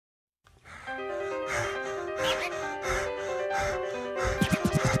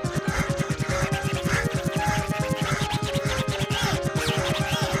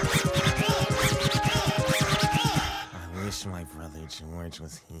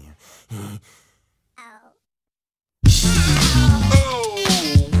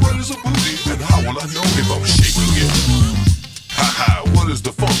What is a booty and how will I know if I'm shaking it? Ha, what is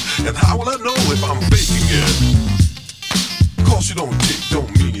the funk and how will I know if I'm faking it? Cause you don't tick don't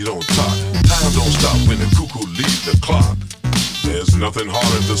mean you don't talk. Time don't stop when the cuckoo leaves the clock. There's nothing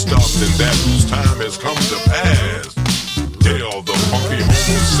harder to stop than that whose time has come to pass. Tell the funky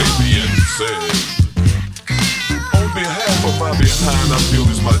Homosapien says. On behalf of my behind, I feel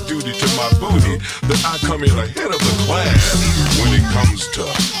it's my duty to my booty that I come in ahead of the class when it comes to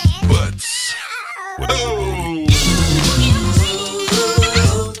butts. Oh,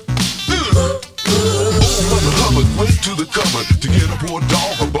 Mother Hubbard went to the cupboard to get a poor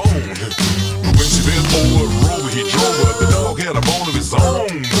dog a bone. But when she bent over a rover, he drove her. The dog had a bone of his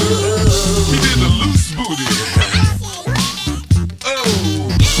own. He did the loose booty.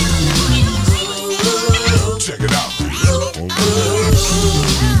 Check it out.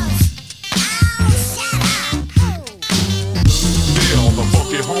 Damn, the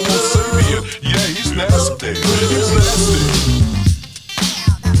funky Homosapien. Yeah, he's nasty. He's nasty.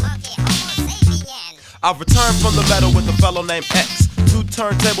 I've returned from the meadow with a fellow named X. 2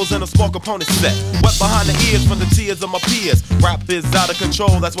 turntables and a small component set. Wet behind the ears from the tears of my peers. Rap is out of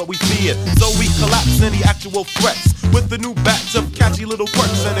control, that's what we fear. So we collapse any actual threats with the new batch of catchy little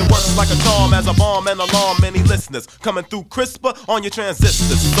quirks. And it works like a charm as a bomb and alarm many listeners. Coming through crisper on your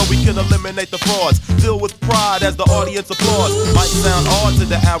transistors. So we can eliminate the frauds. Filled with pride as the audience applauds. Might sound odd to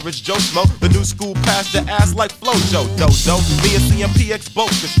the average Joe Schmoe. The new school passed the ass like Flo Jo, Dodo. Me and CMPX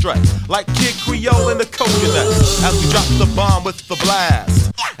both can strut like Kid Creole in the coconuts. As we drop the bomb with the blast.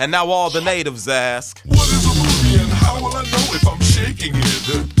 And now all the natives ask, what is a booty and how will I know if I'm shaking it?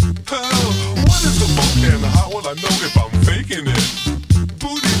 What is the funk and how will I know if I'm faking it?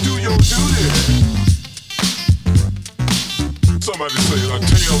 Booty, do your duty. Somebody say a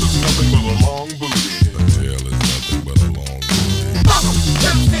tail is nothing but a long booty. A tail is nothing but a long booty.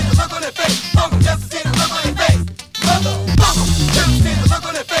 Just see the look on their face. Just see the look on their face. Mother, just see the look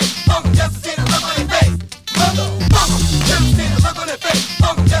on their face. Just see the look on their face. Mother, just see the look on their face.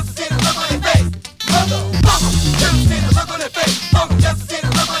 Just see the look on their face. Mother, just see the look on their face. Just see the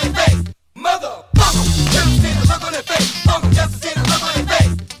look on their face. Mother, just see the look on their face. Just see the look on their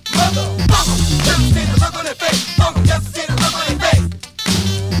face. Mother, just see the look on their face. Just see the look on their face.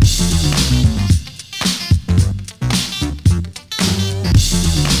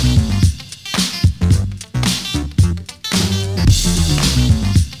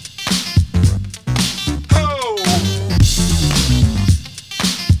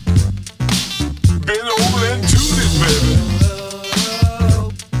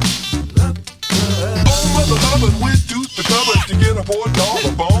 Went to the cupboard to get a poor dog a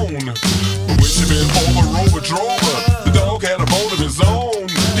bone. But when she bent over, rover, drove her. The dog had a bone of his own.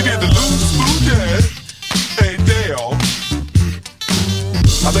 He did the loose booty. Hey, Dale,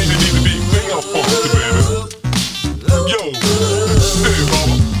 I think they need to be finger funky, baby. Yo, hey,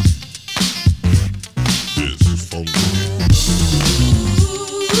 mama. This is funky.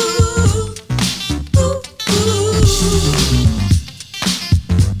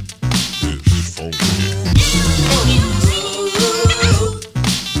 It's funky.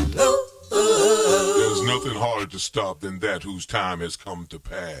 There's nothing harder to stop than that whose time has come to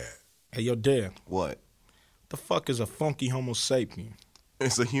pass. Hey, yo, Dad. what? The fuck is a funky Homosapien?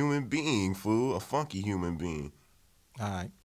 It's a human being, fool. A funky human being. All right.